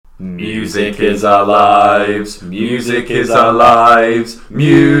Music is our lives, music is our lives,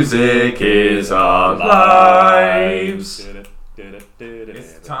 music is our lives.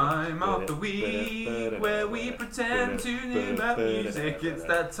 It's time of the week where we pretend to know about music. It's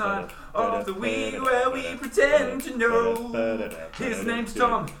that time of the week where we pretend to know. His name's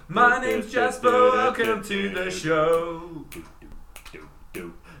Tom, my name's Jasper, welcome to the show.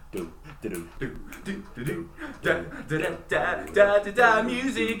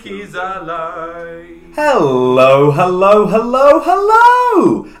 Music is our life. Hello.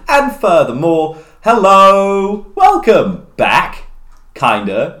 And furthermore, hello. Welcome back,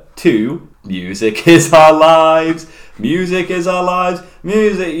 kinda, to Music is Our Lives. Music is our lives.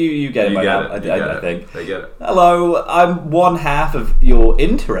 Music, you get it by now, I think. They get it. Hello, I'm one half of your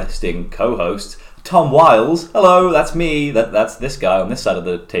interesting co-host, Tom Wiles. Hello, that's me. That's this guy on this side of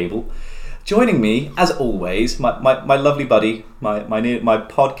the table. Joining me, as always, my lovely buddy, my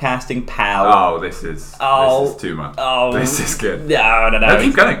podcasting pal. Oh, this is too much. Oh, this is good. No. No,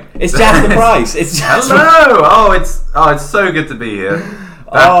 keep going. It's Jasper Price. It's Jasper. Hello. It's so good to be here.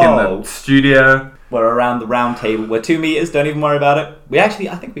 Back in the studio. We're around the round table. We're 2 meters. Don't even worry about it. I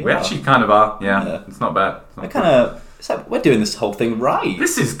think we are. We actually kind of are. Yeah. It's not bad. It's like we're doing this whole thing right.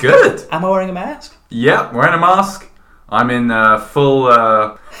 This is good. Am I wearing a mask? Yeah, wearing a mask. I'm in full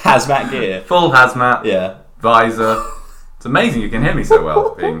hazmat gear. Full hazmat. Yeah. Visor. It's amazing you can hear me so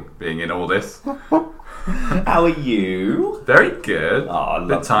well being in all this. How are you? Very good. Oh, a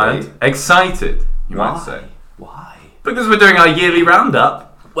bit tired. Excited, you Why? might say. Why? Because we're doing our yearly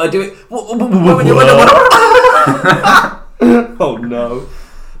roundup. We're doing. Oh no.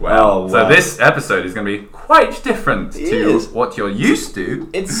 Well, so this episode is going to be quite different to what you're used to.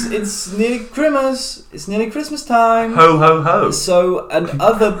 It's nearly Christmas. It's nearly Christmas time. Ho ho ho. So, and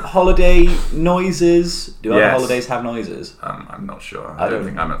other holiday noises. Do other holidays have noises? I'm not sure. I don't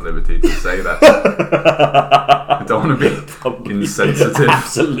think I'm at liberty to say that. I don't want to be insensitive.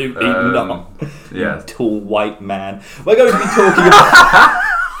 Absolutely not. Yes. Tall white man. We're going to be talking about.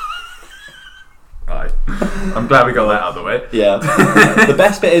 Right. I'm glad we got that out of the way. Yeah. The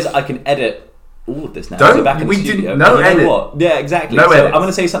best bit is I can edit all of this now. Don't. So back in the studio. No you know edit. What? Yeah, exactly. No edit. I'm going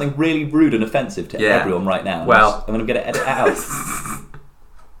to say something really rude and offensive to everyone right now. Well, I'm going to get it edited out.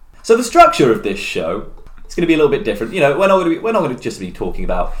 So the structure of this show, it's going to be a little bit different. You know, we're not going to just be talking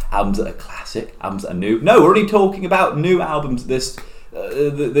about albums that are classic, albums that are new. No, we're only talking about new albums this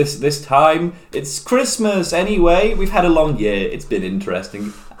time. It's Christmas anyway. We've had a long year. It's been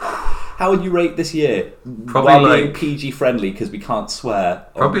interesting. How would you rate this year? Probably while being PG friendly because we can't swear.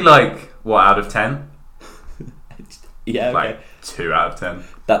 Probably out of 10? Yeah, okay. 2 out of 10.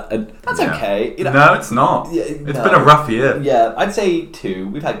 That's okay. You know, no, it's not. It's been a rough year. Yeah, I'd say 2.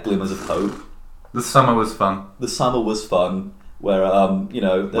 We've had glimmers of hope. The summer was fun. Where everyone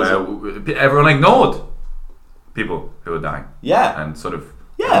ignored people who were dying. Yeah, and sort of.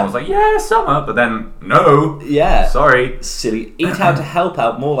 I was like, yeah, summer, but then no. Yeah. Sorry. Silly. Eat out to help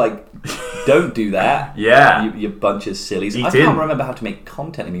out. More like, don't do that. Yeah. You bunch of sillies. I can't remember how to make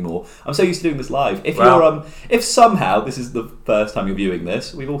content anymore. I'm so used to doing this live. If somehow this is the first time you're viewing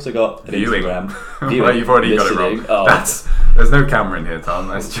this, we've also got an Instagram. Well, you've already got it wrong. There's no camera in here, Tom.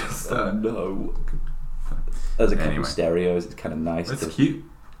 That's just. No. There's a couple of stereos. It's kind of nice. It's cute.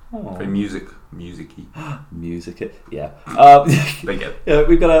 Very musicy. Music, yeah. They get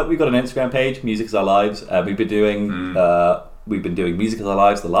we've got an Instagram page, Music is Our Lives. We've been doing Music is Our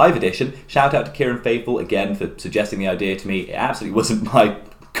Lives, the live edition. Shout out to Kieran Faithful again for suggesting the idea to me. It absolutely wasn't my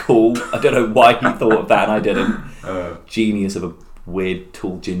call. I don't know why he thought of that and I didn't. Genius of a weird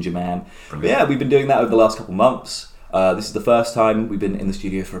tall ginger man. But yeah, we've been doing that over the last couple months. This is the first time we've been in the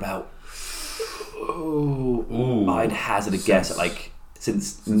studio for about I'd hazard a guess at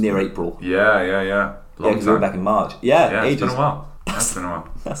since near April. Yeah. Because we were back in March. Yeah, it's ages. been a while. That's been a while.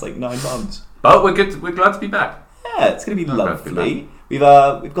 That's 9 months. But we're good. We're glad to be back. Yeah, it's going to be lovely.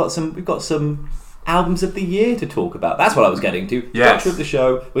 We've got some albums of the year to talk about. That's what I was getting to. Yes. Structure of the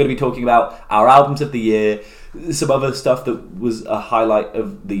show. We're going to be talking about our albums of the year. Some other stuff that was a highlight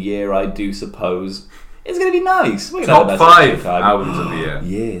of the year, I do suppose. It's going to be nice. We're Top 5 albums of the year.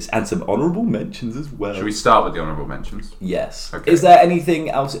 Yes, and some honourable mentions as well. Should we start with the honourable mentions? Yes. Okay. Is there anything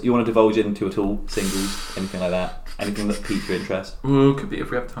else that you want to divulge into at all? Singles? Anything like that? Anything that piques your interest? Well, could be if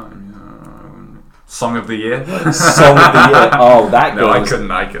we have time. Song of the year? Song of the year? Oh, that goes... No, I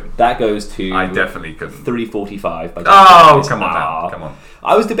couldn't. That goes to... I definitely couldn't. 3:45 by come on now. Come on.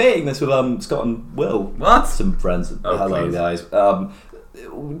 I was debating this with Scott and Will. What? Some friends. Hello, please. Guys.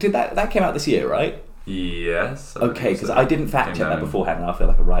 Did that came out this year, right? Yes. Okay, because I didn't fact check that beforehand, and I feel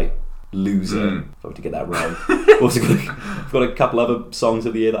like a right Loser. If I were to get that wrong. Also got a couple other songs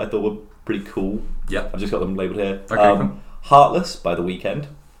of the year that I thought were pretty cool. Yeah. I've just got them labelled here. Okay, cool. Heartless by The Weeknd.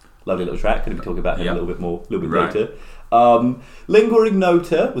 Lovely little track. Going to be talking about him a little bit Right. later. Lingua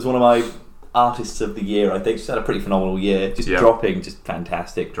Ignota was one of my artists of the year, I think. She's had a pretty phenomenal year. Just dropping, just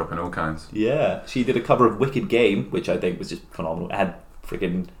fantastic. Dropping all kinds. Yeah. She did a cover of Wicked Game, which I think was just phenomenal. It had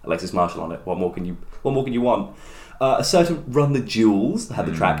freaking Alexis Marshall on it. What more can you want? A certain Run the Jewels had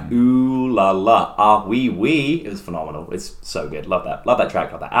the track Ooh La La Ah Wee Wee. It was phenomenal. It's so good. Love that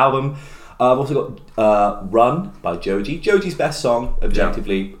track. Love that album. I've also got Run by Joji. Joji's best song,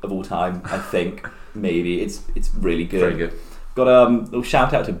 objectively, of all time, I think. Maybe. It's really good. Very good. Got a little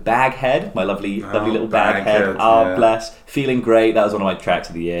shout out to Baghead, my lovely little Baghead. Yeah. Bless. Feeling Great. That was one of my tracks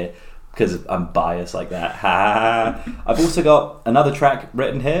of the year. Because I'm biased like that. I've also got another track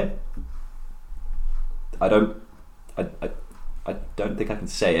written here. I don't think I can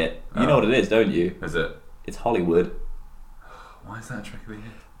say it. You know what it is, don't you? Is it? It's Hollywood. Why is that a track of the year?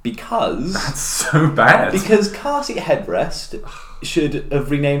 Because That's so bad. Because Car Seat Headrest should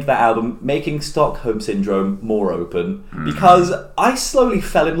have renamed that album Making Stockholm Syndrome More Open. Because I slowly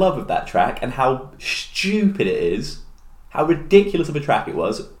fell in love with that track and how stupid it is. How ridiculous of a track it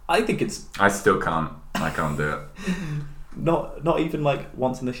was. I think it's I still can't. I can't do it. not even like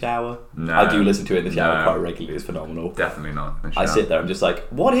once in the shower. No. I do listen to it in the shower No. quite regularly. It's phenomenal. Definitely not. I sit there and just like,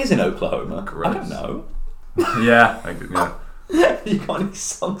 what is in Oklahoma? Gross. I don't know. Yeah. You got any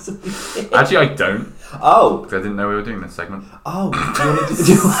songs of the year? Actually, I don't. Oh. Because I didn't know we were doing this segment. Oh. Do you want to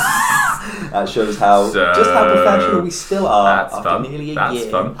do that shows how just how professional we still are That's after fun. nearly a That's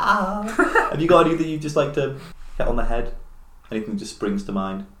year. fun. Have you got anything you just like to hit on the head? Anything just springs to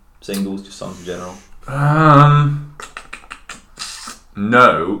mind? Singles, just songs in general?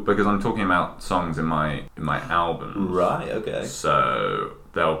 No, because I'm talking about songs in my album. Right, okay. So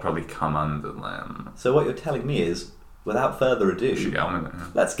they'll probably come under them. So what you're telling me is, without further ado, Should get on with it. Yeah.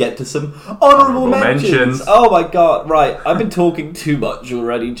 let's get to some honourable mentions. mentions. Oh my god, right. I've been talking too much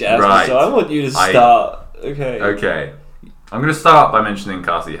already, Jasmine, Right. so I want you to start. Okay. Okay. I'm going to start by mentioning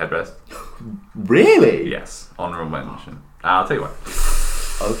Car Seat Headrest. Really? Yes, honourable mention. I'll tell you what.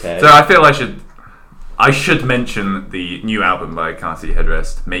 Okay. So I feel I should mention the new album by Car Seat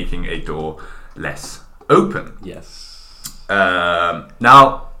Headrest, Making a Door Less Open. Yes.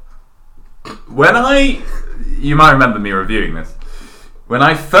 Now, you might remember me reviewing this. When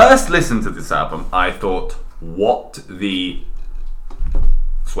I first listened to this album, I thought, what the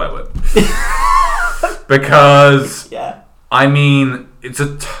swear word? Because Yeah. I mean, it's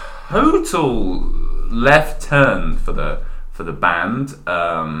a total left turn for the band.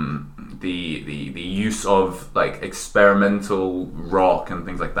 The use of like experimental rock and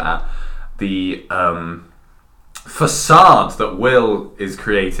things like that. The facade that Will is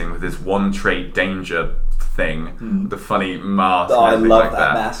creating with this One Trait Danger thing, the funny mask. Oh, I and love like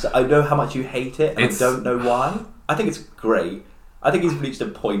that mask. I know how much you hate it, and I don't know why. I think it's great. I think he's reached a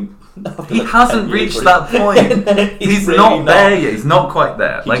point. He hasn't reached that point. He's really not there yet. He's not quite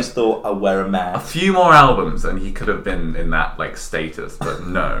there. He just thought, I'll wear a a mask. few more albums and he could have been in that like status, but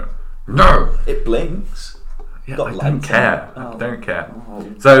no. It blinks. Yeah, Got I don't lights care. on it. I don't care.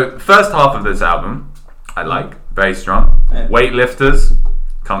 Oh. So first half of this album, I like very strong. Yeah. Weightlifters,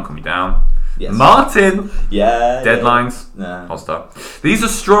 Can't Calm Me Down. Yes. Martin, Yeah. Deadlines, Nah. Hostile. These are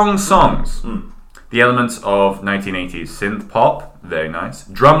strong songs. The elements of 1980s synth pop, very nice.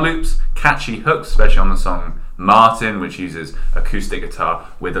 Drum loops, catchy hooks, especially on the song Martin, which uses acoustic guitar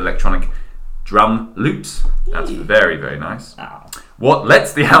with electronic drum loops. That's very, very nice. Ow. What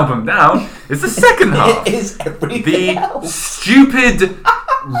lets the album down is the second half. It is everything The else. stupid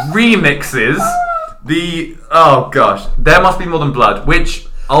remixes. Oh gosh, There Must Be More Than Blood, which,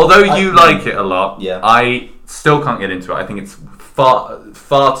 although you like it a lot, Yeah. I still can't get into it. I think it's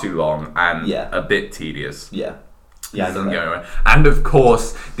far too long and Yeah. a bit tedious. Yeah. Yeah, I Doesn't know go that. anywhere. And of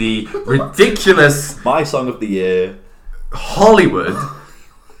course, the ridiculous My song of the year. Hollywood,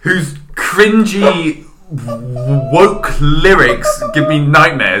 whose cringy woke lyrics give me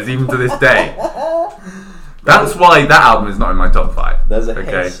nightmares even to this day. That's why that album is not in my top 5. There's a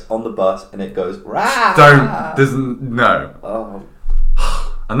hiss on the bus and it goes, rah! No. Oh.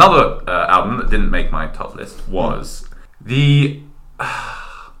 Another album that didn't make my top list was the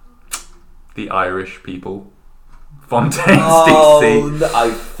Irish People, Fontaine's DC. No,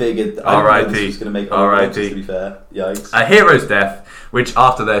 I figured. R.I.P. This was going to make R.I.P. to be fair. Yikes. A Hero's Death, which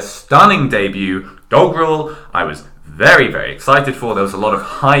after their stunning debut, Doggerel, I was very, very excited for. There was a lot of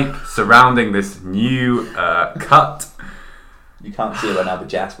hype surrounding this new cut. You can't see it right now, but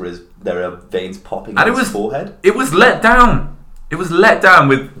Jasper there are veins popping And in it his was forehead. It was let down. it was let down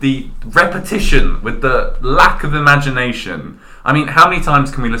with the repetition, with the lack of imagination. I mean, how many times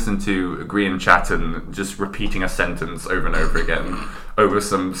can we listen to Grian Chatten just repeating a sentence over and over again over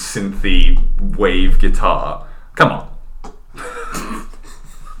some synthy wave guitar? Come on.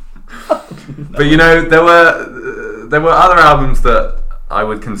 But you know, there were other albums that I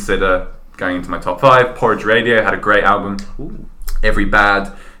would consider going into my top 5. Porridge Radio had a great album. Ooh. Every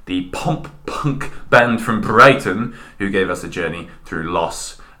Bad, the pomp punk band from Brighton, who gave us a journey through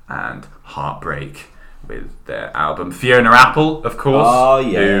loss and heartbreak with their album. Fiona Apple, of course, who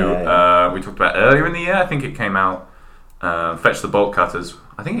we talked about earlier in the year. I think it came out, Fetch the Bolt Cutters.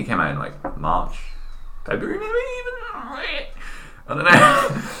 I think it came out in like March, February maybe even. I don't know.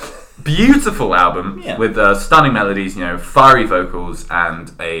 Beautiful album with stunning melodies, you know, fiery vocals,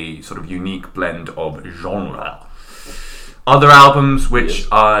 and a sort of unique blend of genre. Other albums which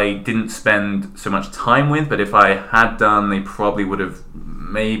I didn't spend so much time with, but if I had done, they probably would have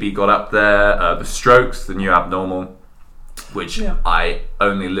maybe got up there. The Strokes, the new Abnormal, which I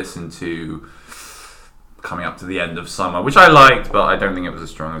only listened to coming up to the end of summer, which I liked, but I don't think it was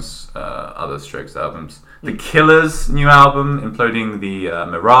as strong as other Strokes albums. The Killers' new album, Imploding the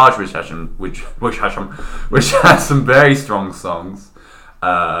Mirage, which has some very strong songs,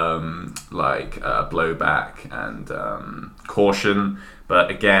 like Blowback and Caution.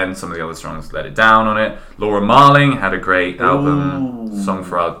 But again, some of the other songs let it down on it. Laura Marling had a great album, Song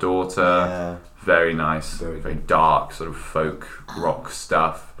for Our Daughter. Yeah. Very nice, very dark, sort of folk rock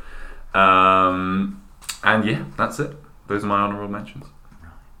stuff. And yeah, that's it. Those are my honourable mentions.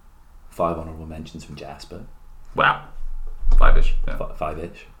 5 honourable mentions from Jasper. Wow. 5-ish. Yeah.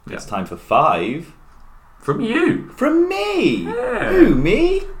 5-ish. Yeah. It's time for 5. From you. From me. Yeah. Who,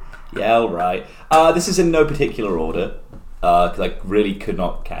 me? Yeah, all right. This is in no particular order, because I really could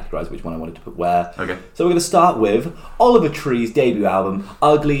not categorise which one I wanted to put where. Okay. So we're going to start with Oliver Tree's debut album,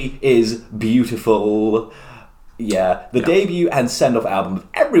 Ugly is Beautiful. Yeah, the debut and send-off album of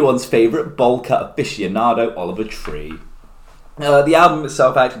everyone's favourite bowl cut aficionado, Oliver Tree. The album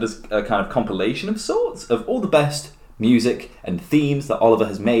itself acted as a kind of compilation of sorts of all the best music and themes that Oliver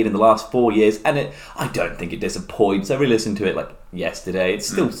has made in the last 4 years, and I don't think it disappoints. I re-listened to it like yesterday. It's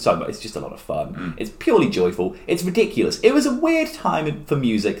still it's just a lot of fun. It's purely joyful. It's ridiculous. It was a weird time for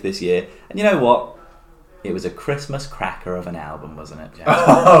music this year, and you know what? It was a Christmas cracker of an album, wasn't it, Jack?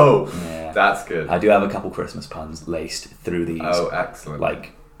 Oh, yeah. That's good. I do have a couple Christmas puns laced through these. Oh, excellent.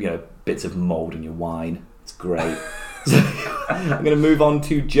 Like, you know, bits of mould in your wine. It's great. So, I'm going to move on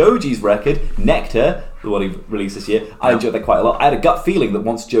to Joji's record, Nectar, the one he released this year. I enjoyed that quite a lot. I had a gut feeling that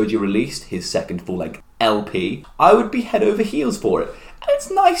once Joji released his second full-length LP, I would be head over heels for it. And it's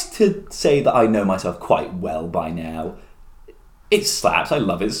nice to say that I know myself quite well by now. It slaps. I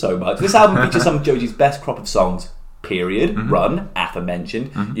love it so much. This album features some of Joji's best crop of songs, period. Run, aforementioned.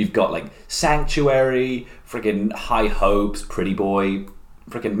 You've got like Sanctuary, friggin' High Hopes, Pretty Boy,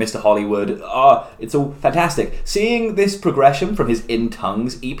 frickin' Mr. Hollywood. It's all fantastic. Seeing this progression from his In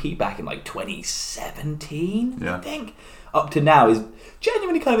Tongues EP back in like 2017, I think, up to now is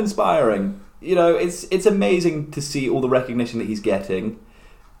genuinely kind of inspiring. You know, it's amazing to see all the recognition that he's getting,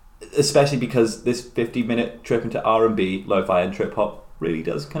 especially because this 50-minute trip into R&B, lo-fi and trip-hop really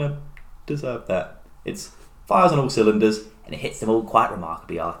does kind of deserve that. It's fires on all cylinders, and it hits them all quite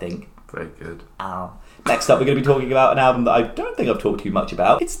remarkably, I think. Very good. Next up, we're going to be talking about an album that I don't think I've talked too much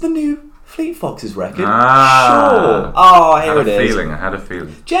about. It's the new Fleet Foxes record. Sure. Here it is. I had a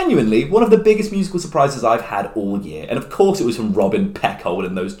feeling. Genuinely, one of the biggest musical surprises I've had all year. And of course it was from Robin Peckhold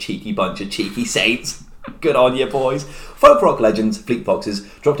and those cheeky bunch of cheeky saints. Good on you, boys. Folk rock legends, Fleet Foxes,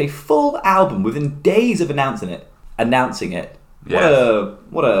 dropped a full album within days of announcing it. Yes.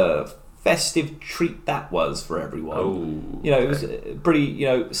 What a festive treat that was for everyone. Oh, you know, it was pretty, you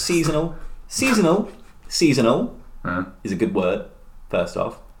know, seasonal. Seasonal is a good word, first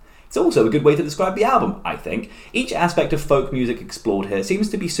off. It's also a good way to describe the album, I think. Each aspect of folk music explored here seems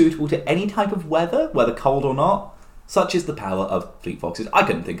to be suitable to any type of weather, whether cold or not. Such is the power of Fleet Foxes. I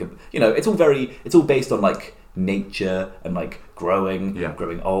couldn't think of, you know, it's all based on like nature and like growing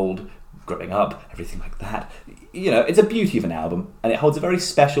old, growing up, everything like that. You know, it's a beauty of an album, and it holds a very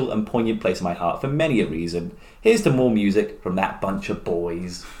special and poignant place in my heart for many a reason. Here's to more music from that bunch of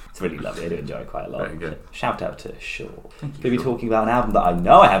boys. It's really lovely. I do enjoy it quite a lot. Very good. Shout out to Shaw. Going to be talking about an album that I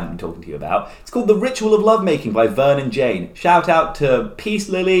know I haven't been talking to you about. It's called The Ritual of Lovemaking by Vernon Jane. Shout out to Peace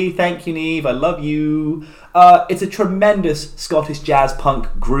Lily. Thank you, Neve. I love you. It's a tremendous Scottish jazz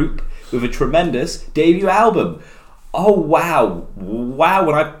punk group with a tremendous debut album. Oh, wow. Wow,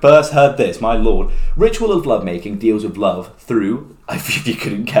 when I first heard this, my lord. Ritual of Lovemaking deals with love through, if you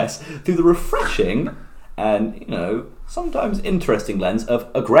couldn't guess, through the refreshing and, you know, sometimes interesting lens of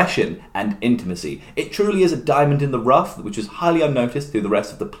aggression and intimacy. It truly is a diamond in the rough, which is highly unnoticed through the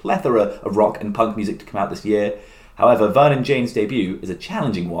rest of the plethora of rock and punk music to come out this year. However, Vernon Jane's debut is a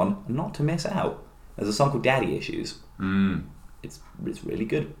challenging one, and not to miss out. There's a song called Daddy Issues. It's really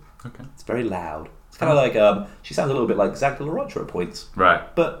good. Okay. It's very loud. It's kind of like, she sounds a little bit like Zach De La Rocha at points.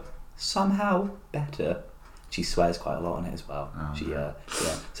 Right. But somehow better. She swears quite a lot on it as well.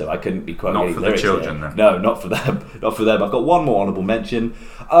 So I couldn't be quoting Not for the children, then. No, not for them. Not for them. I've got one more honourable mention.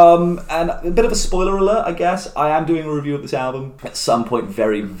 And a bit of a spoiler alert, I guess. I am doing a review of this album at some point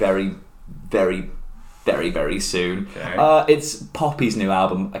very, very, very, very, very soon. Okay. It's Poppy's new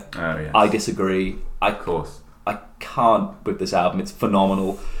album. I disagree. Of course. I can't with this album. It's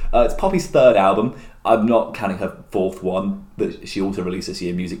phenomenal. It's Poppy's third album. I'm not counting her fourth one that she also released this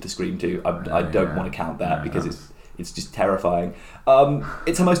year, Music to Scream To. I don't want to count that because it's just terrifying.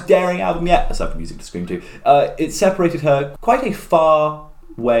 It's her most daring album yet, aside from Music to Scream To. It separated her quite a far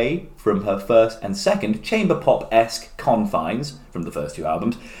way from her first and second chamber pop-esque confines from the first two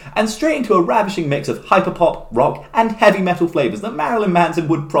albums, and straight into a ravishing mix of hyperpop, rock, and heavy metal flavours that Marilyn Manson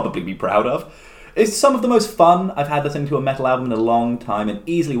would probably be proud of. It's some of the most fun I've had listening to a metal album in a long time, and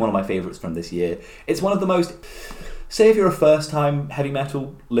easily one of my favourites from this year. It's one of the most... Say if you're a first-time heavy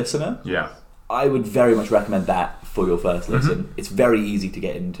metal listener, I would very much recommend that for your first listen. It's very easy to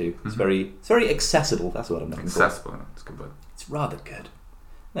get into. It's very accessible. That's what I'm looking for. Accessible. That's a good word. It's rather good.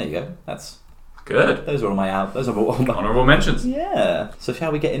 There you go. That's... Good. Those are all my honourable mentions. Yeah. So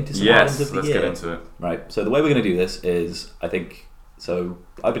shall we get into some albums of the year? Yes, let's get into it. Right. So the way we're going to do this is, I think... So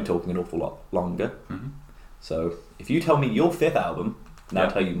I've been talking an awful lot longer. So if you tell me your fifth album, and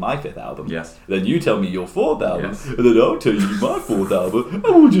I'll tell you my fifth album. Yes. Then you tell me your fourth album, and then I'll tell you my fourth album, and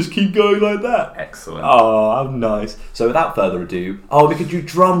we'll just keep going like that. Excellent. Oh, how nice. So without further ado, we could do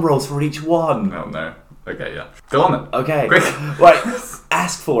drum rolls for each one. Oh no. Okay, yeah. Go on then. Okay. Quick. Right.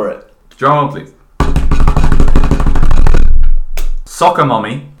 Ask for it. Drum roll, please. Soccer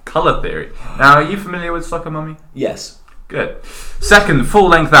Mommy, Colour Theory. Now, are you familiar with Soccer Mommy? Yes. Good. Second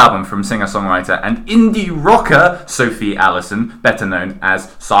full-length album from singer-songwriter and indie rocker Sophie Allison, better known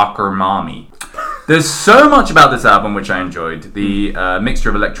as Soccer Mommy. There's so much about this album which I enjoyed. The mixture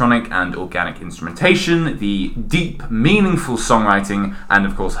of electronic and organic instrumentation, the deep, meaningful songwriting, and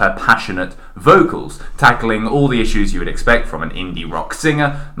of course her passionate vocals, tackling all the issues you would expect from an indie rock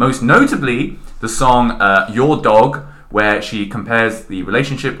singer, most notably the song Your Dog, where she compares the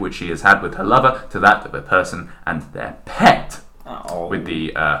relationship which she has had with her lover to that of a person and their pet. Oh. With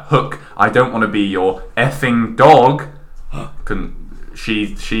the hook, I don't want to be your effing dog.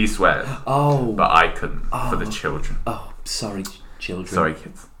 She swears. Oh. But I couldn't for the children. Oh, sorry, children. Sorry,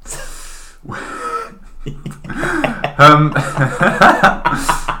 kids.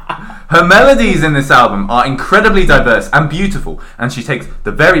 Her melodies in this album are incredibly diverse and beautiful, and she takes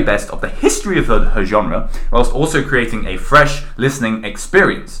the very best of the history of her genre, whilst also creating a fresh listening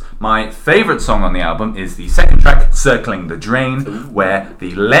experience. My favourite song on the album is the second track, Circling the Drain, where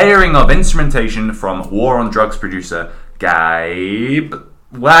the layering of instrumentation from War on Drugs producer Gabe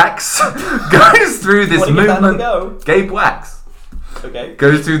Wax goes through this movement. Gabe Wax. Okay.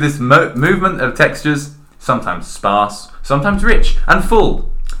 Goes through this movement of textures, sometimes sparse, sometimes rich and full.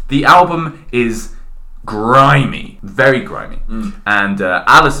 The album is grimy, very grimy, and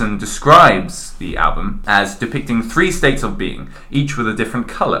Allison describes the album as depicting three states of being, each with a different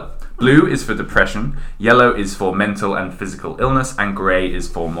colour. Blue is for depression, yellow is for mental and physical illness, and grey is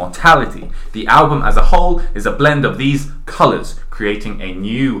for mortality. The album as a whole is a blend of these colours, creating a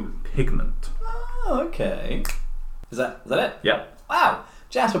new pigment. Oh, okay. Is that it? Yeah. Wow.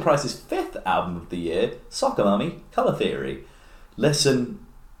 Jasper Price's fifth album of the year, Soccer Mommy, Colour Theory. Listen...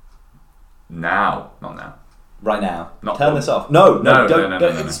 Now. Not now. Right now. Not Turn all. this off. No. Stop.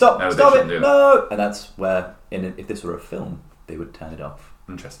 No, Stop they it. shouldn't do No. And that's where, if this were a film, they would turn it off.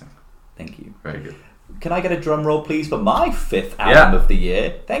 Interesting. Thank you. Very good. Can I get a drum roll, please, for my fifth album of the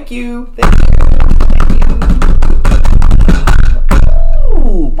year? Thank you.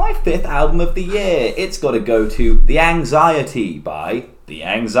 Ooh, my fifth album of the year. It's got to go to The Anxiety by The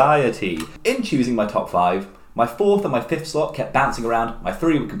Anxiety. In choosing my top five, my fourth and my fifth slot kept bouncing around. My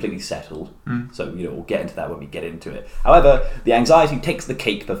three were completely settled. So, we'll get into that when we get into it. However, The Anxiety takes the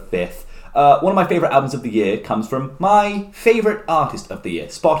cake for fifth. One of my favourite albums of the year comes from my favourite artist of the year.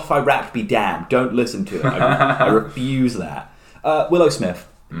 Spotify Wrapped be damned. Don't listen to it. I refuse that. Willow Smith.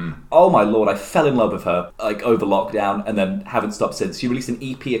 Oh my lord, I fell in love with her over lockdown and then haven't stopped since. She released an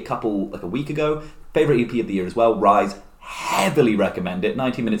EP a week ago. Favourite EP of the year as well, Rise. Heavily recommend it.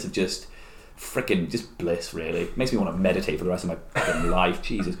 90 minutes of just bliss, really. Makes me want to meditate for the rest of my fucking life.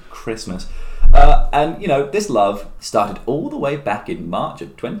 Jesus Christmas. And, you know, this love started all the way back in March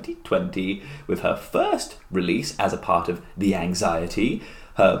of 2020 with her first release as a part of The Anxiety,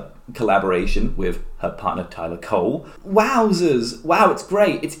 her collaboration with her partner Tyler Cole. Wowzers! Wow, it's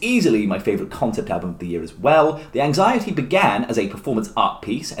great. It's easily my favourite concept album of the year as well. The Anxiety began as a performance art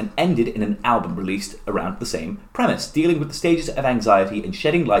piece and ended in an album released around the same premise, dealing with the stages of anxiety and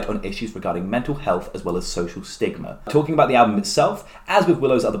shedding light on issues regarding mental health as well as social stigma. Talking about the album itself, as with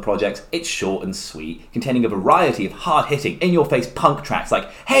Willow's other projects, it's short and sweet, containing a variety of hard-hitting, in-your-face punk tracks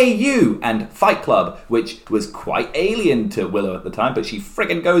like Hey You and Fight Club, which was quite alien to Willow at the time, but she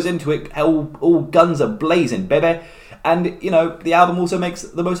friggin' goes into it all guns are blazing, baby. And, you know, the album also makes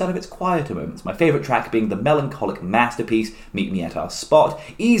the most out of its quieter moments. My favourite track being the melancholic masterpiece, Meet Me at Our Spot,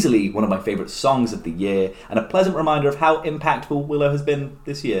 easily one of my favourite songs of the year, and a pleasant reminder of how impactful Willow has been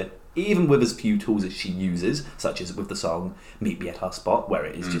this year. Even with as few tools as she uses, such as with the song Meet Me at Our Spot, where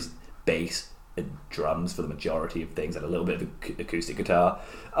it is just bass and drums for the majority of things, and a little bit of acoustic guitar.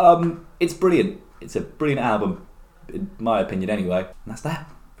 It's brilliant. It's a brilliant album, in my opinion anyway. And that's that.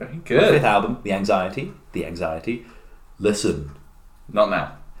 Very My good. fifth album, The Anxiety. Listen. Not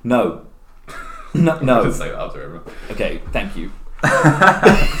now. No. I No. can say that after everyone. Okay, thank you.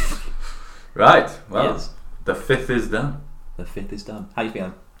 Right. Well, Yes. the fifth is done. The fifth is done. How you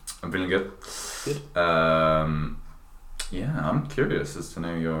feeling? I'm feeling good. Good. Yeah, I'm curious as to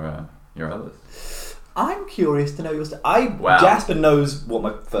know your others. I'm curious to know yours. Wow. Jasper knows what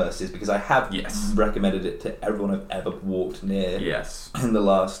my first is because I have Yes. recommended it to everyone I've ever walked near Yes, in the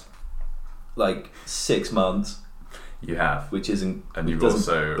last 6 months, you have. which isn't And you've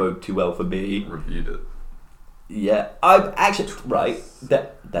doesn't also bode too well for me. reviewed it. Yeah, I've actually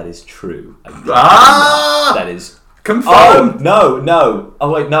that is true. Ah! That is. Oh Confirmed! no!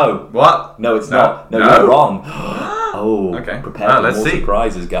 Oh wait, no. What? No, it's No. not. No, No? you're wrong. Oh, Okay. Prepare for Let's more see.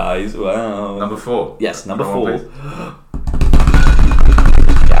 surprises, guys. Wow. Number 4. Yes, number Go on, 4. please.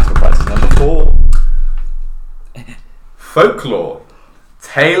 Jasper Price is number 4. Folklore.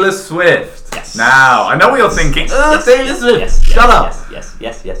 Taylor Swift. Yes. Now, I know what you're thinking. Yes, Taylor Swift. Yes, Shut up.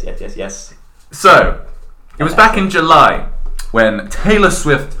 Yes. So, it was back in July when Taylor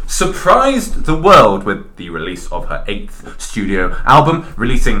Swift surprised the world with the release of her 8th studio album,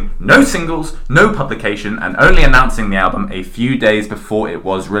 releasing no singles, no publication, and only announcing the album a few days before it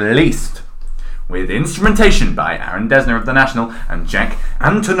was released. With instrumentation by Aaron Dessner of The National and Jack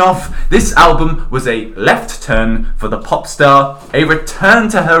Antonoff, this album was a left turn for the pop star, a return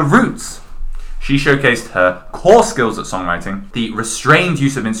to her roots. She showcased her core skills at songwriting. The restrained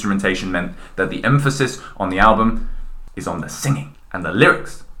use of instrumentation meant that the emphasis on the album is on the singing and the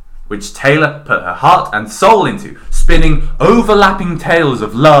lyrics, which Taylor put her heart and soul into, spinning overlapping tales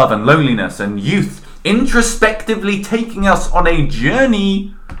of love and loneliness and youth, introspectively taking us on a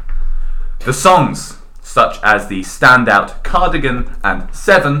journey. The songs, such as the standout Cardigan and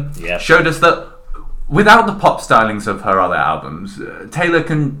Seven, showed us that without the pop stylings of her other albums, Taylor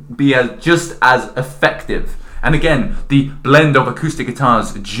can be just as effective. And again, the blend of acoustic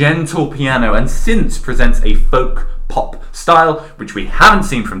guitars, gentle piano, and synths presents a folk pop style, which we haven't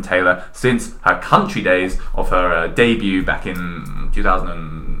seen from Taylor since her country days of her debut back in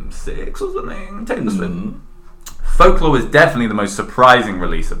 2006 or something. Taylor Swift. Folklore was definitely the most surprising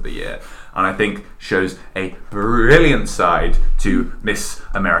release of the year, and I think shows a brilliant side to Miss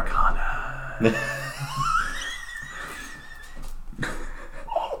Americana.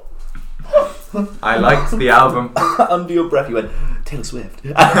 I liked the album. Under your breath, you went, Taylor Swift.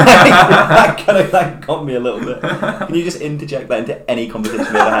 that got me a little bit. Can you just interject that into any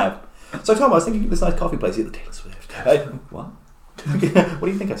conversation we ever have? So, Tom, I was thinking of this nice coffee place here, the Taylor Swift. What? What do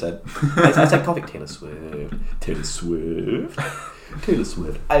you think I said? I said coffee. Taylor Swift. Taylor Swift. Taylor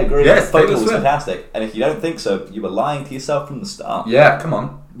Swift. I agree. Yes, Taylor Folklore was Swift. fantastic. And if you don't think so, you were lying to yourself from the start. Yeah, come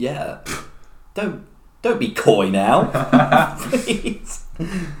on. Yeah. Don't be coy now. Please.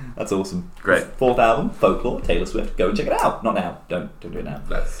 That's awesome. Great. 4th album, Folklore, Taylor Swift. Go and check it out. Not now. Don't do it now.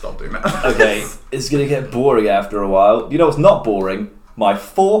 Let's stop doing that. Okay, it's gonna get boring after a while. You know what's not boring? My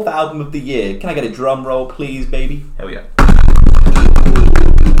 4th album of the year. Can I get a drum roll, please, baby? Hell yeah.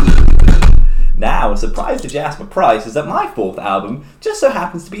 Now, a surprise to Jasper Price is that my 4th album just so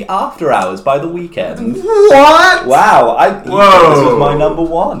happens to be After Hours by The Weeknd. What? Wow, you thought this was my number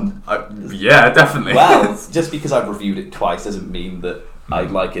 1. Yeah, definitely. Well, just because I've reviewed it twice doesn't mean that I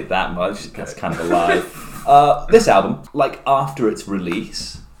like it that much. That's kind of a lie. This album, like after its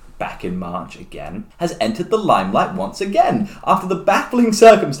release, back in March again, has entered the limelight once again after the baffling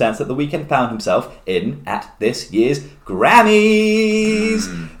circumstance that The Weeknd found himself in at this year's Grammys.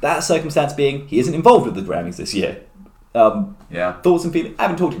 That circumstance being he isn't involved with the Grammys this year. Yeah. Thoughts and feelings? I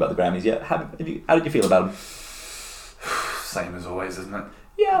haven't talked to you about the Grammys yet. How did you feel about them? Same as always, isn't it?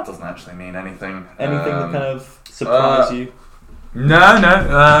 Yeah. It doesn't actually mean anything. Anything that kind of surprised you? No.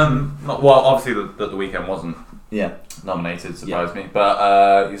 Not, well, obviously the Weeknd wasn't nominated surprised me,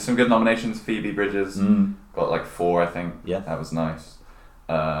 but some good nominations. Phoebe Bridgers got like 4, I think. Yeah, that was nice.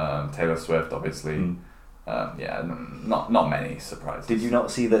 Taylor Swift, obviously. Not many surprises. Did you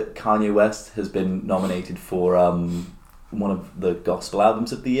not see that Kanye West has been nominated for one of the gospel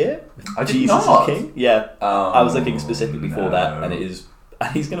albums of the year? I did Jesus not. Is King? Yeah. I was looking specifically for that, and he's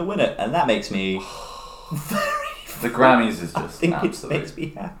going to win it, and that makes me The Grammys is just I think absolute. It makes me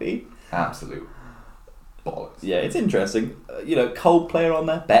happy. Absolute bollocks. Yeah, it's interesting. Coldplay are on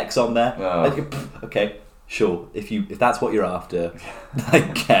there, Beck's on there. Okay, sure. If that's what you're after, I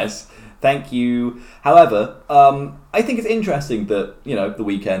guess. Thank you. However, I think it's interesting that, The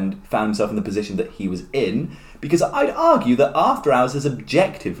Weeknd found himself in the position that he was in, because I'd argue that After Hours is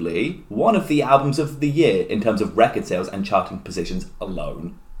objectively one of the albums of the year in terms of record sales and charting positions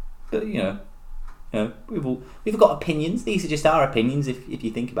alone. But, we've got opinions. These are just our opinions if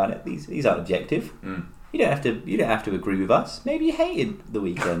you think about it. These aren't objective. You don't have to agree with us. Maybe you hated The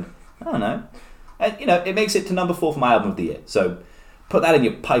Weeknd. I don't know. And, it makes it to number 4 for my album of the year. So put that in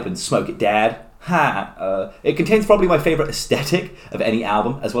your pipe and smoke it, Dad. It contains probably my favourite aesthetic of any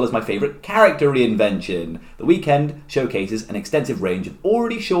album, as well as my favourite character reinvention. The Weeknd showcases an extensive range of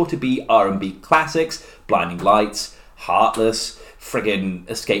already sure to be R&B classics: Blinding Lights, Heartless, friggin'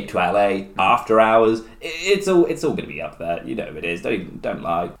 Escape to LA, After Hours. It's all going to be up there. You know it is. Don't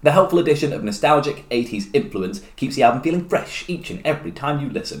lie. The helpful addition of nostalgic 80s influence keeps the album feeling fresh each and every time you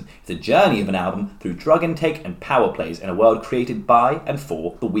listen. It's a journey of an album through drug intake and power plays in a world created by and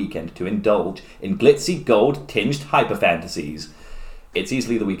for The Weeknd to indulge in glitzy gold-tinged hyper-fantasies. It's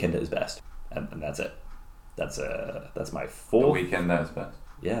easily The Weeknd at his best. And that's it. That's my 4th. The Weeknd at his best.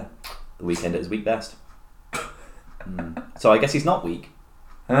 Yeah. The Weeknd at his weak best. So I guess he's not weak.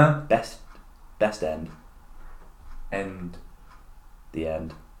 Huh? Best end. End. The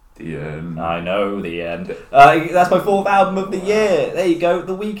end. The end. I know the end. That's my 4th album of the year. There you go.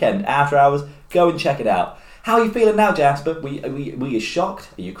 The Weeknd. After Hours. Go and check it out. How are you feeling now, Jasper? Were you shocked?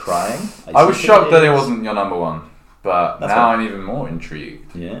 Are you crying? I was shocked that it wasn't your number 1, but That's now right. I'm even more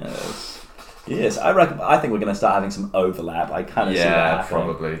intrigued. Yes. I think we're going to start having some overlap. I kind of see that happening.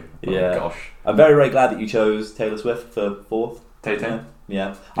 Probably. Yeah. Oh, gosh. I'm very, very glad that you chose Taylor Swift for 4th. Tay-Tay?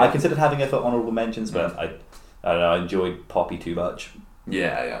 Yeah. I considered having her for honourable mentions, but I don't know. I enjoyed Poppy too much.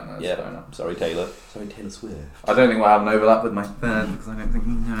 Yeah, no, that's fair enough. Sorry, Taylor Swift. I don't think we'll have an overlap with my 3rd, because I don't think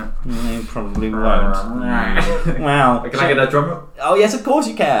you know. You probably won't. Wow. Can I get that drum roll? Oh, yes, of course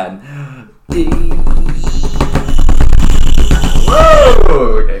you can.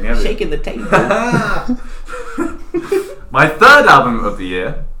 Whoa! Okay, Shaking the table. My 3rd album of the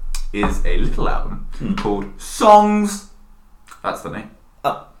year is a little album called Songs. That's the name.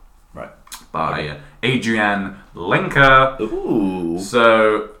 Oh, right. By Adrienne Lenker. Ooh.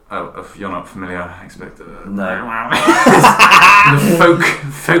 So, if you're not familiar, I expect No.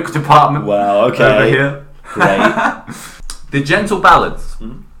 the folk department. Wow, okay. Over here. Great. The gentle ballads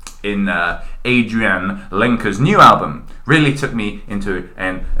in Adrienne Lenker's new album really took me into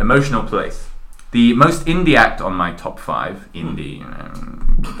an emotional place. The most indie act on my top 5, indie,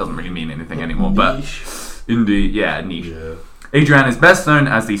 doesn't really mean anything anymore, but indie, niche. Yeah. Adrienne is best known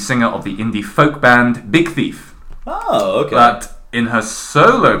as the singer of the indie folk band Big Thief. Oh, okay. But in her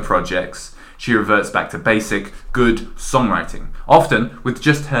solo projects, she reverts back to basic, good songwriting, often with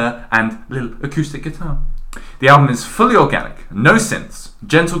just her and a little acoustic guitar. The album is fully organic, no synths,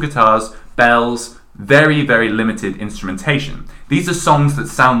 gentle guitars, bells, very, very limited instrumentation. These are songs that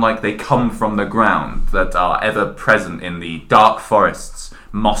sound like they come from the ground, that are ever present in the dark forests,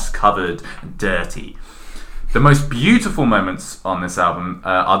 moss-covered, dirty. The most beautiful moments on this album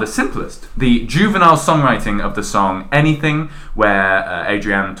are the simplest. The juvenile songwriting of the song Anything, where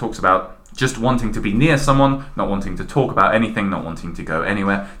Adrienne talks about just wanting to be near someone, not wanting to talk about anything, not wanting to go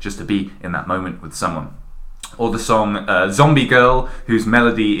anywhere, just to be in that moment with someone. Or the song Zombie Girl, whose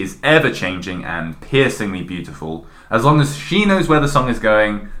melody is ever-changing and piercingly beautiful. As long as she knows where the song is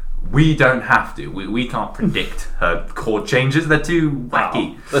going, we don't have to. We can't predict her chord changes. They're too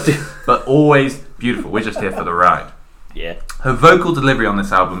wacky. But always beautiful. We're just here for the ride. Yeah. Her vocal delivery on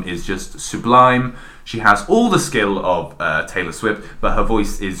this album is just sublime. She has all the skill of Taylor Swift, but her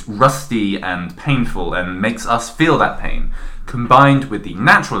voice is rusty and painful and makes us feel that pain. Combined with the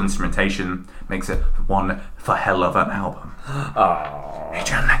natural instrumentation, makes it one for hell of an album. Oh.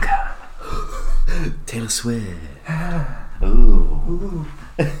 Adrienne Lenker. Taylor Swift. Ooh.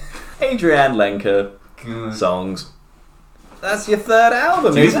 Adrienne Lenker. Songs. That's your third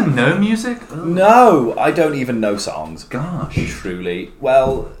album, Do you isn't even know music? No, I don't even know songs. Gosh. Truly.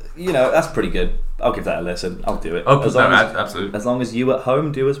 Well, that's pretty good. I'll give that a listen. I'll do it. Oh, absolutely. As long as you at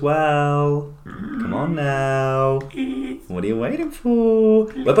home do as well. Come on now. What are you waiting for?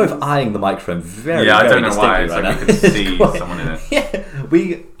 We're both eyeing the microphone very, I very don't know why. It's right like now. we could see someone in it. Yeah,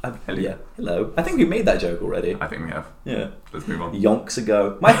 hello. I think we made that joke already. I think we have. Yeah. Let's move on. Yonks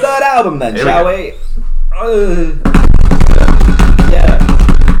ago. My third album then, Here shall we we?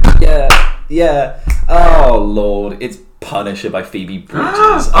 Yeah. Oh, Lord. It's Punisher by Phoebe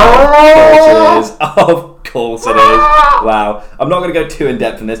Bridgers. Of course it is. Wow. I'm not going to go too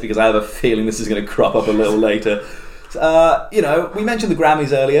in-depth in this because I have a feeling this is going to crop up a little later. We mentioned the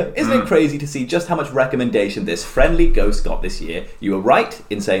Grammys earlier. Isn't it crazy to see just how much recommendation this friendly ghost got this year? You were right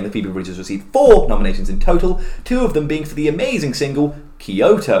in saying that Phoebe Bridgers received 4 nominations in total, 2 of them being for the amazing single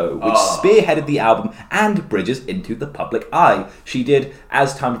Kyoto, which spearheaded the album and Bridgers into the public eye. She did,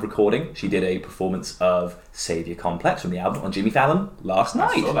 as time of recording, she did a performance of Saviour Complex from the album on Jimmy Fallon last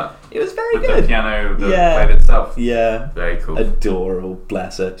night. I saw that. It was very With good. the piano that played itself. Yeah. Very cool. Adorable,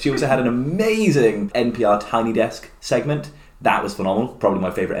 bless her. She also had an amazing NPR Tiny Desk segment. That was phenomenal. Probably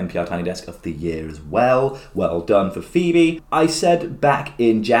my favourite NPR Tiny Desk of the year as well. Well done for Phoebe. I said back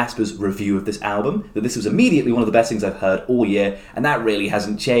in Jasper's review of this album that this was immediately one of the best things I've heard all year, and that really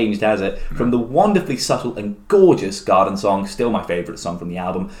hasn't changed, has it? From the wonderfully subtle and gorgeous Garden Song, still my favourite song from the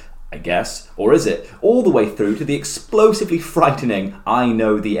album, I guess, or is it? All the way through to the explosively frightening I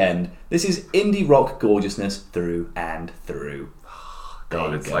Know the End. This is indie rock gorgeousness through and through.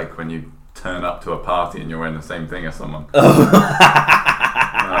 God, it's like when you turn up to a party and you're wearing the same thing as someone. Oh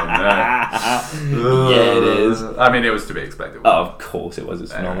no. Yeah, it is. I mean, it was to be expected. Oh, of course it was.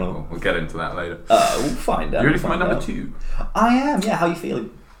 It's phenomenal. We'll get into that later. We'll find out. You ready for my number 2? I am, yeah. How are you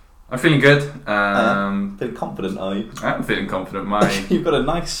feeling? I'm feeling good. Feeling confident, are you? I'm feeling confident. You've got a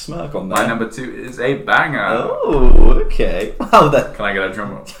nice smirk on there. My number 2 is a banger. Oh, okay. Well, then. Can I get a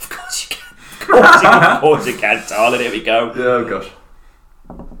drum roll? Of course you can. Of course you can, darling. Here we go. Oh, gosh.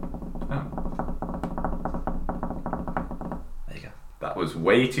 There you go. That was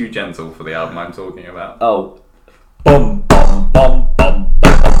way too gentle for the album I'm talking about. Oh. Bum, bum, bum, bum,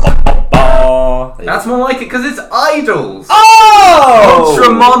 bum, bum, bum. That's more like it because it's Idols. Oh! Ultra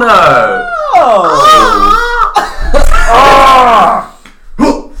Mono.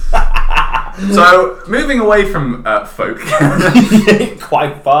 So, moving away from folk,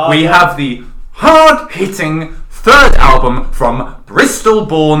 quite far. we have the hard-hitting third album from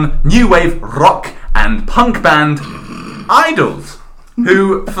Bristol-born new wave rock and punk band Idols,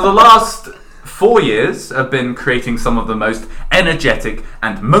 who for the last 4 years have been creating some of the most energetic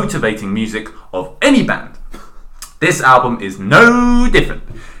and motivating music of any band. This album is no different.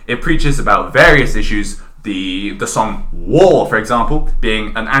 It preaches about various issues. The song War, for example,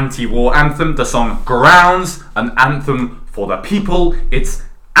 being an anti-war anthem. The song Grounds, an anthem for the people. It's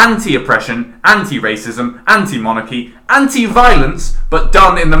anti-oppression, anti-racism, anti-monarchy, anti-violence, but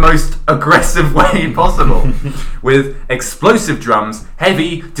done in the most aggressive way possible. With explosive drums,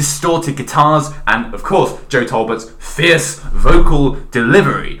 heavy, distorted guitars, and, of course, Joe Talbot's fierce vocal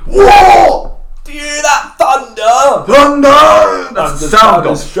delivery. War! Do you hear that thunder? Thunder! That's the sound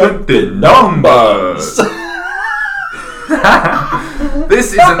of strength in numbers.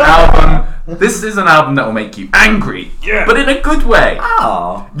 This is an album that will make you angry, but in a good way.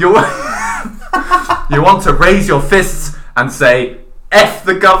 Oh. You want to raise your fists and say, F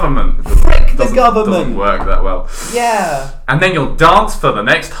the government. Frick the government. Doesn't work that well. Yeah. And then you'll dance for the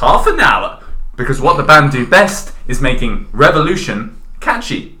next half an hour, because what the band do best is making revolution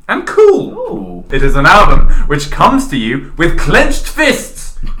catchy and cool. Ooh. It is an album which comes to you with clenched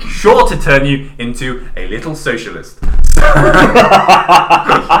fists, sure to turn you into a little socialist. So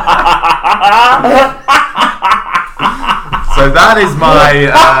that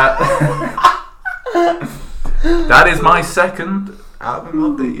is my second album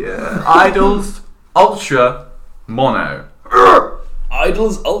of the year. Idols Ultra Mono.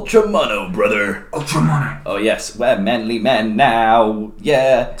 Idols Ultra Mono, brother. Ultra Mono. Oh yes, we're manly men now.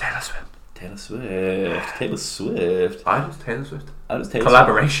 Yeah. Taylor Swift. Idols Taylor Swift.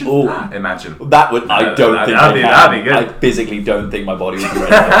 Collaboration? Oh, imagine. That would. I don't think that'd be good. I physically don't think my body would be ready for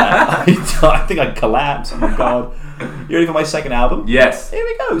that. I think I'd collapse. Oh my god. You ready for my second album? Yes. Here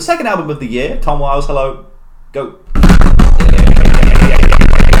we go. Second album of the year. Tom Wiles. Hello. Go.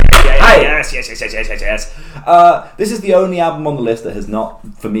 Hey. Yes. This is the only album on the list that has not,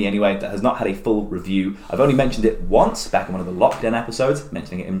 for me anyway, that has not had a full review. I've only mentioned it once back in one of the lockdown episodes,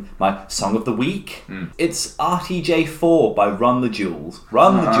 mentioning it in my Song of the Week. It's RTJ4 by Run the Jewels.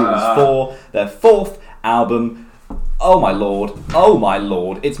 Run the Jewels 4, their fourth album. Oh my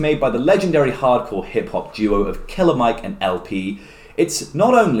lord, it's made by the legendary hardcore hip-hop duo of Killer Mike and LP. It's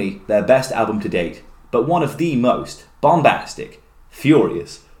not only their best album to date, but one of the most bombastic,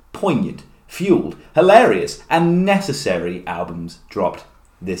 furious, poignant, fueled, hilarious, and necessary albums dropped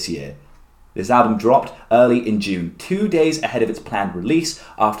this year. This album dropped early in June, 2 days ahead of its planned release,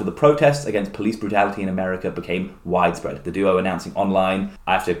 after the protests against police brutality in America became widespread. The duo announcing online,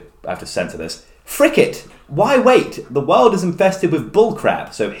 I have to censor this, "Frick it! Why wait? The world is infested with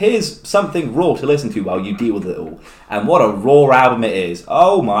bullcrap, so here's something raw to listen to while you deal with it all." And what a raw album it is.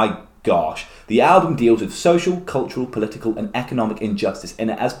 Oh my gosh. The album deals with social, cultural, political, and economic injustice in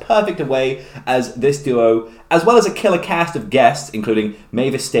as perfect a way as this duo, as well as a killer cast of guests, including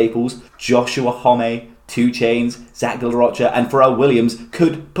Mavis Staples, Joshua Homme, 2 Chainz, Zach De La Rocha, and Pharrell Williams,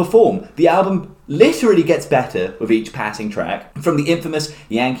 could perform. The album literally gets better with each passing track, from the infamous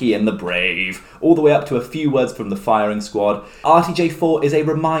Yankee and the Brave, all the way up to a few words from the Firing Squad. RTJ4 is a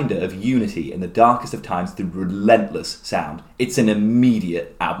reminder of unity in the darkest of times through relentless sound. It's an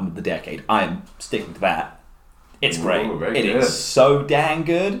immediate album of the decade. I am sticking to that. It's great. Ooh, it is so dang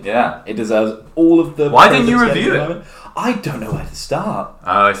good. Yeah. It deserves all of the... Why didn't you review it? I don't know where to start.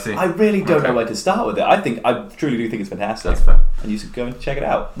 Oh, I see. I really don't know where to start with it. I truly do think it's fantastic. That's fair. And you should go and check it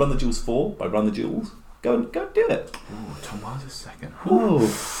out. Run the Jewels 4 by Run the Jewels. Go and do it. Ooh, tomorrow's a second. Ooh.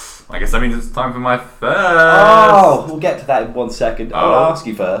 I guess that means it's time for my first. Oh, we'll get to that in 1 second. I'll Oh. ask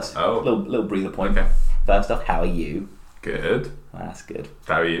you first. Oh. Little breather point. Okay. First off, how are you? Good. Well, that's good.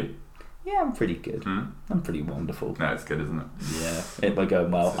 How are you? Yeah, I'm pretty good. Hmm? I'm pretty wonderful. No, it's good, isn't it? Yeah, it will go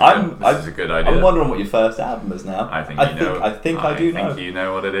well. This is a good idea. I'm wondering what your first album is now. I think I you know. think I do know. I think you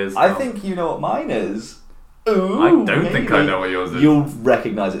know what it is. I think you know what mine is. Ooh, I don't think I maybe. know what yours is. You'll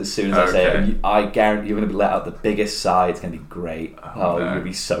recognise it as soon as I say it. Okay. And I guarantee you're going to be let out the biggest sigh. It's going to be great. Oh, no. You're going to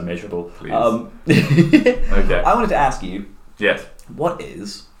be so miserable. Please. Okay. I wanted to ask you, Yes. what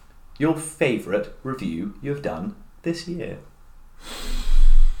is your favourite review you've done this year?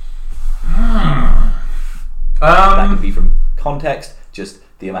 That could be from context, just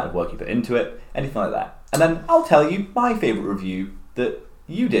the amount of work you put into it, anything like that. And then I'll tell you my favourite review that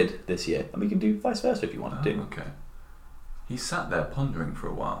you did this year, and we can do vice versa if you want to. Okay. He sat there pondering for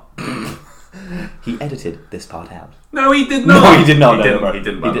a while. He edited this part out. No, he did not. No, he did not. He No, didn't. no, He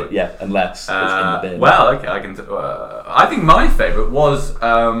didn't. by the way. Yeah, unless it's in the bin. Well, okay, I can. I think my favourite was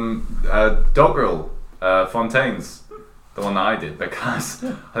Doggerel Fontaine's, the one that I did, because I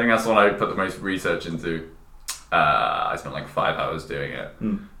think that's the one I put the most research into. I spent like 5 hours doing it.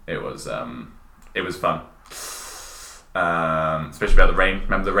 It was fun, especially about the rain.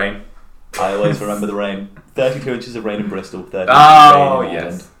 Remember the rain? I always remember the rain. 32 inches of rain in Bristol. 32 Oh rain in yes,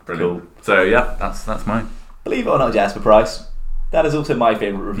 Ireland. brilliant. Cool. So yeah, that's mine. Believe it or not, Jasper Price, that is also my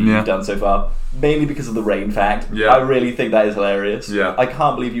favourite review Yeah. you've done so far. Mainly because of the rain fact. Yeah. I really think that is hilarious. Yeah. I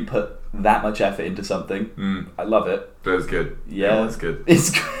can't believe you put that much effort into something. I love it. But it was good. Yeah. It was good. It's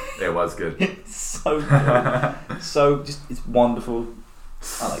good. It was good. It's so good. So just, it's wonderful.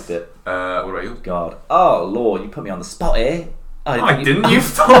 I liked it. What about you? God. Oh, Lord, you put me on the spot here. Didn't you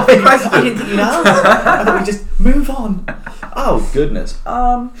stop the question? I didn't think you'd ask. I thought we'd just move on. Oh, goodness.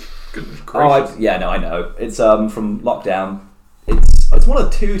 Goodness Oh, gracious. I know. It's from Lockdown. It's one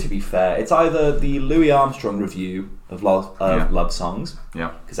of the two, to be fair. It's either the Louis Armstrong review of Love Songs,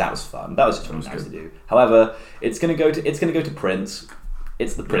 Yeah. because that was fun. That was just really That nice was to good. do. However, it's gonna go to Prince.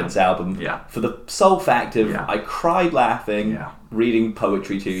 It's the Prince album. Yeah. For the sole fact of Yeah. I cried laughing, Yeah. reading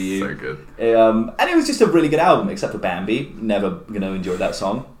poetry to you. So good. And it was just a really good album, except for Bambi. Never gonna enjoy that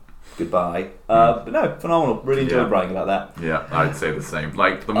song. Goodbye. But no, phenomenal. Really enjoyed Yeah. writing about that. Yeah, I'd say the same.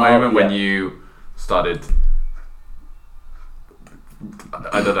 Like the moment when yeah. you started,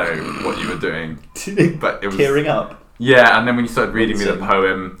 I don't know what you were doing, but it was Tearing up. Yeah, and then when you started reading me the Same.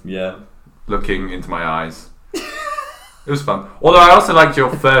 poem, Yeah. looking into my eyes, it was fun. Although I also liked your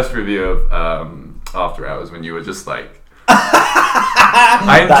first review of After Hours when you were just like,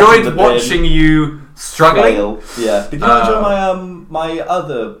 I Back in the enjoyed bin. watching you struggling. Fail. Yeah. Did you enjoy my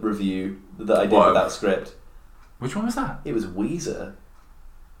other review that I did What? without script? Which one was that? It was Weezer.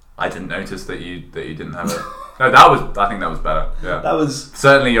 I didn't notice that you didn't have it. No, that was. I think that was better. Yeah. That was.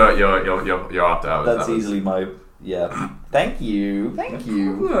 Certainly your After Hours. That's that was, easily my. Yeah. Thank you. Thank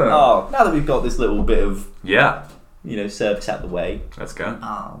you. problem. Oh, now that we've got this little bit of Yeah. service out the way. Let's go.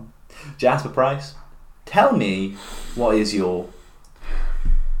 Jasper Price, tell me what is your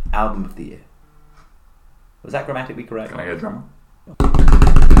album of the year? Was that grammatically correct? Can I get a drummer?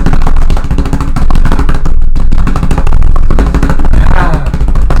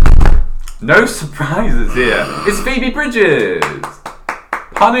 No surprises here. It's Phoebe Bridgers.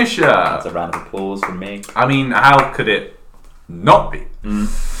 Punisher. That's a round of applause from me. I mean, how could it not be?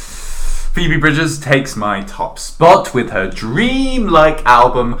 Phoebe Bridgers takes my top spot with her dreamlike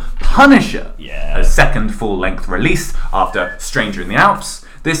album Punisher, her second full-length release after Stranger in the Alps.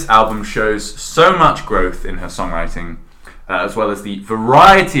 This album shows so much growth in her songwriting, as well as the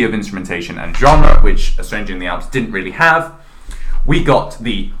variety of instrumentation and genre, which A Stranger in the Alps didn't really have. We got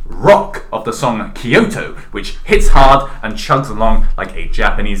the rock of the song Kyoto, which hits hard and chugs along like a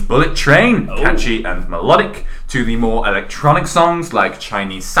Japanese bullet train, catchy and melodic, to the more electronic songs like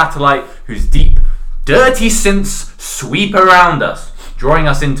Chinese Satellite, whose deep, dirty synths sweep around us, drawing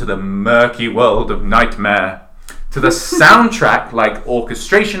us into the murky world of nightmare, to the soundtrack like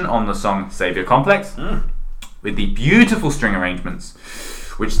orchestration on the song Savior Complex, with the beautiful string arrangements,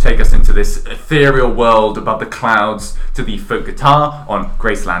 which take us into this ethereal world above the clouds, to the folk guitar on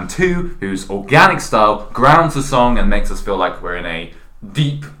Graceland 2, whose organic style grounds the song and makes us feel like we're in a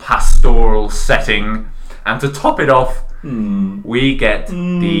deep pastoral setting. And to top it off, we get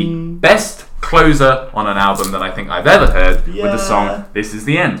the best closer on an album that I think I've ever heard, with the song This Is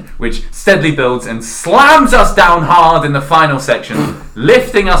The End, which steadily builds and slams us down hard in the final section,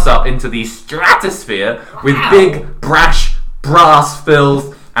 lifting us up into the stratosphere with big, brash brass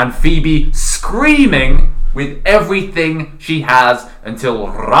fills and Phoebe screaming with everything she has until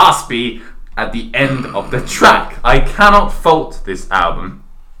raspy at the end of the track. I cannot fault this album.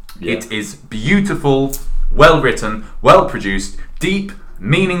 It is beautiful, well written, well produced, deep,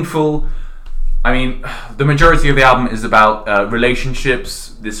 meaningful. I mean, the majority of the album is about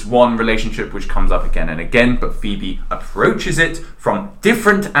relationships, this one relationship which comes up again and again, but Phoebe approaches it from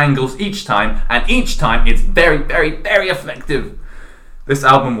different angles each time, and each time it's very, very, very effective. This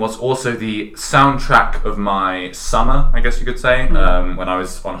album was also the soundtrack of my summer, I guess you could say, when I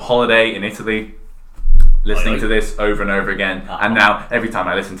was on holiday in Italy, listening to this over and over again. And now, every time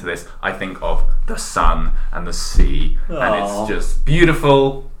I listen to this, I think of the sun and the sea, and it's just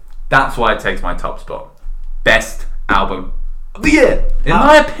beautiful. That's why it takes my top spot. Best album of the year. In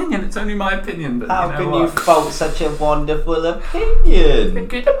my opinion, it's only my opinion. But how can you fault such a wonderful opinion?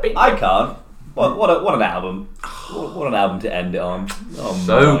 I can't. What an album. What an album to end it on.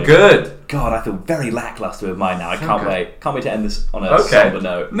 So good. God, I feel very lackluster with mine now. I can't wait. Can't wait to end this on a somber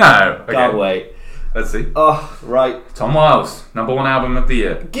note. No. Okay. Can't wait. Let's see. Oh, right. Tom Wiles, number one album of the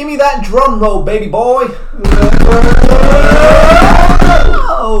year. Give me that drum roll, baby boy.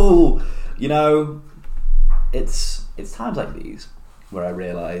 Oh, you know, it's times like these where I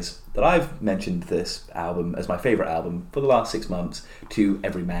realise that I've mentioned this album as my favourite album for the last 6 months to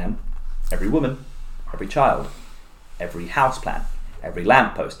every man, every woman, every child, every houseplant, every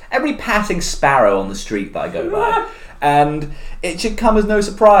lamppost, every passing sparrow on the street that I go by. And it should come as no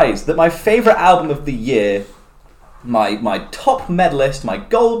surprise that my favourite album of the year, my top medalist, my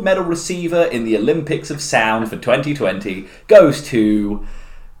gold medal receiver in the Olympics of Sound for 2020, goes to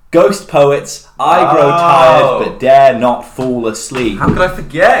Ghost Poets, I Grow Tired But Dare Not Fall Asleep. How could I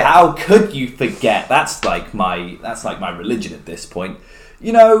forget? How could you forget? That's like my religion at this point.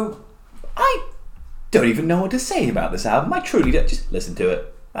 You know, I don't even know what to say about this album. I truly don't. Just listen to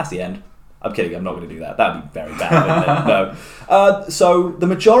it. That's the end. I'm kidding, I'm not going to do that. That would be very bad, wouldn't it? No. So, the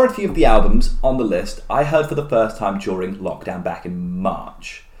majority of the albums on the list I heard for the first time during lockdown back in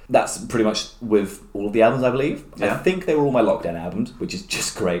March. That's pretty much with all of the albums, I believe. Yeah. I think they were all my lockdown albums, which is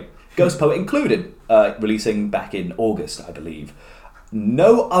just great. Ghost Poet included, releasing back in August, I believe.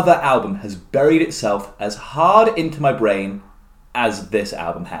 No other album has buried itself as hard into my brain as this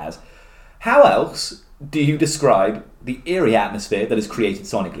album has. How else do you describe the eerie atmosphere that is created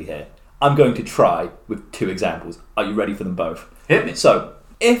sonically here? I'm going to try with 2 examples. Are you ready for them both? Hit me. So,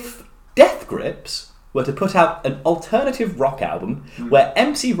 if Death Grips were to put out an alternative rock album where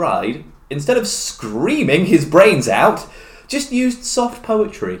MC Ride, instead of screaming his brains out, just used soft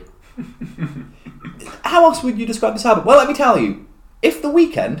poetry, how else would you describe this album? Well, let me tell you. If The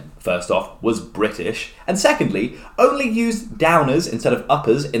Weeknd, first off, was British, and secondly, only used downers instead of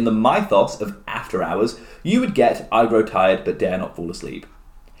uppers in the mythos of After Hours, you would get I Grow Tired But Dare Not Fall Asleep.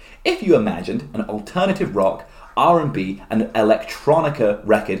 If you imagined an alternative rock, R&B and electronica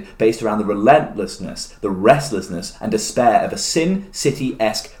record based around the relentlessness, the restlessness and despair of a Sin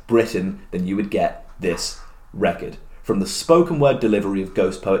City-esque Britain, then you would get this record. From the spoken word delivery of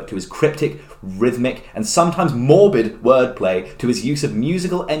Ghost Poet to his cryptic, rhythmic and sometimes morbid wordplay to his use of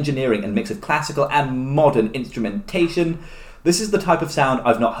musical engineering and mix of classical and modern instrumentation, this is the type of sound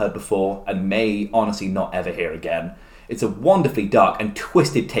I've not heard before and may honestly not ever hear again. It's a wonderfully dark and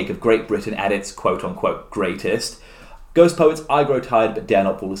twisted take of Great Britain at its quote-unquote greatest. Ghost Poet's I Grow Tired But Dare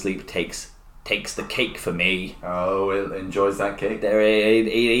Not Fall Asleep takes takes the cake for me. Oh, it enjoys that cake. It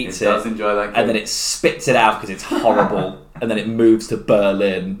eats It does enjoy that cake. and then it spits it out because it's horrible, and then it moves to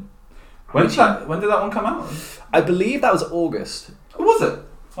Berlin. When did that one come out? I believe that was August. Oh, was it?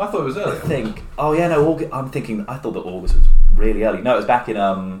 I thought it was I earlier. think. Oh yeah, no. August. I thought that August was really early. No, it was back in May.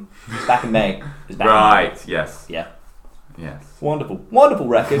 It was back in May. Right. Yes. Yeah. Yes. Wonderful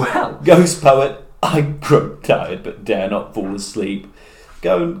record. Well. Ghost Poet. I grow tired but dare not fall asleep.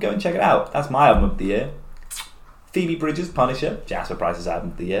 Go and check it out. That's my album of the year. Phoebe Bridgers, Punisher, Jasper Price's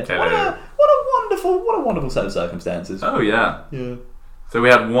album of the year. Hello. What a wonderful set of circumstances. Oh yeah. Yeah. So we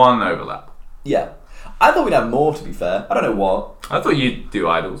had one overlap. Yeah. I thought we'd have more, to be fair. I don't know what. I thought you'd do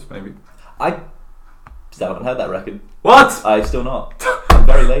Idols, maybe. I still haven't heard that record. What? I still not. I'm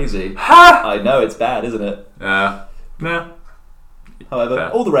very lazy. Ha! I know it's bad, isn't it? No. However, Fair.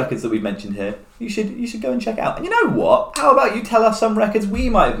 all the records that we've mentioned here, you should go and check out. And you know what? How about you tell us some records we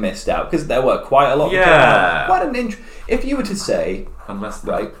might have missed out? Because there were quite a lot. Yeah. Quite an if you were to say, Unless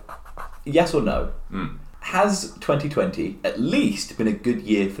right, yes or no, Mm. has 2020 at least been a good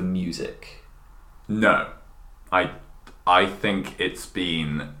year for music? No. I think it's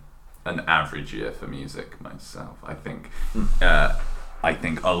been an average year for music myself. I think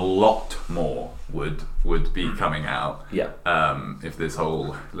a lot more would be coming out. Yeah. If this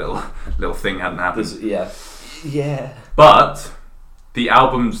whole little thing hadn't happened. Yeah. But the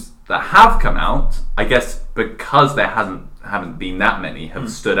albums that have come out, I guess because there haven't been that many,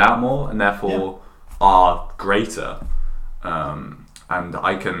 have stood out more and therefore are greater. And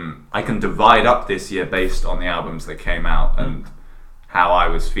I can divide up this year based on the albums that came out and how I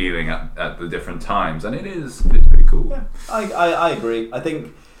was feeling at the different times, and it's pretty cool. Yeah, I agree. I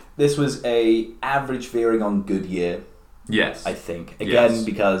think this was a average veering on good year. Yes. I think again Yes.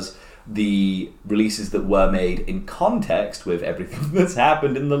 because the releases that were made in context with everything that's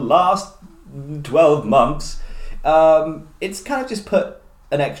happened in the last 12 months, it's kind of just put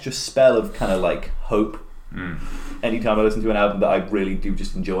an extra spell of kind of like hope. Anytime I listen to an album that I really do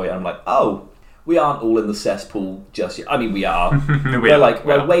just enjoy, I'm like, oh, we aren't all in the cesspool just yet. I mean, we are.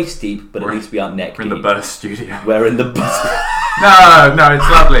 We're waist deep, but at least we aren't neck We're deep. in the Burst studio. We're in the burst. No, it's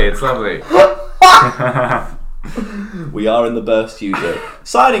lovely. It's lovely. We are in the Burst studio.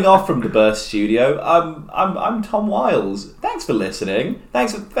 Signing off from the Burst studio. I'm Tom Wiles. Thanks for listening.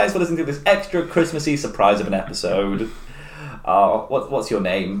 Thanks for listening to this extra Christmassy surprise of an episode. What's your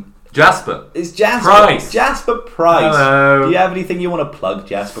name? Jasper. It's Jasper. Price. Jasper Price. Hello. Do you have anything you want to plug,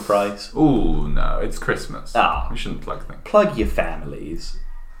 Jasper Price? Ooh, no, it's Christmas. Ah. We shouldn't plug things. Plug your families.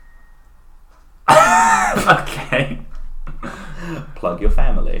 Okay. Plug your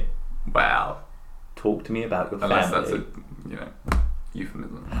family. Wow. Talk to me about your Unless family. that's a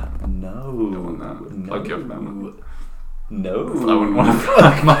euphemism. No. No. Plug your family. No. I wouldn't want to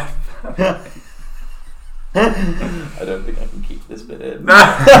plug my. I don't think I can keep this bit in. No,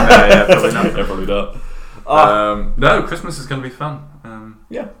 yeah, probably not. Yeah, probably not. No, Christmas is going to be fun.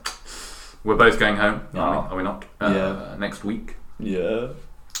 Yeah. We're both going home, Oh. are we not? Yeah. Next week. Yeah.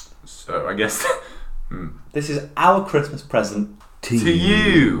 So I guess This is our Christmas present to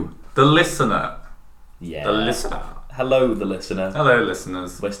you, the listener. Yeah. The listener. Hello, the listener. Hello,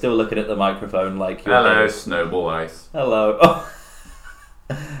 listeners. We're still looking at the microphone like you're Hello, here. Snowball Ice. Hello. Oh.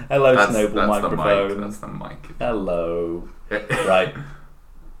 Hello, That's Snowball microphone. The mic. That's the mic. Hello. Right.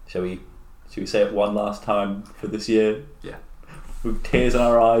 Shall we say it one last time for this year? Yeah. With tears in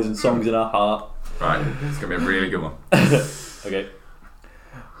our eyes and songs in our heart. Right. It's gonna be a really good one. Okay.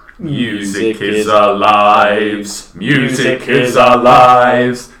 Music is our lives. Music is our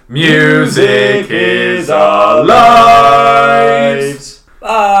lives. Music is our lives.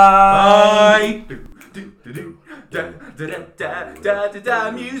 Bye. Bye.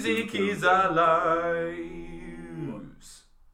 Music is our lives.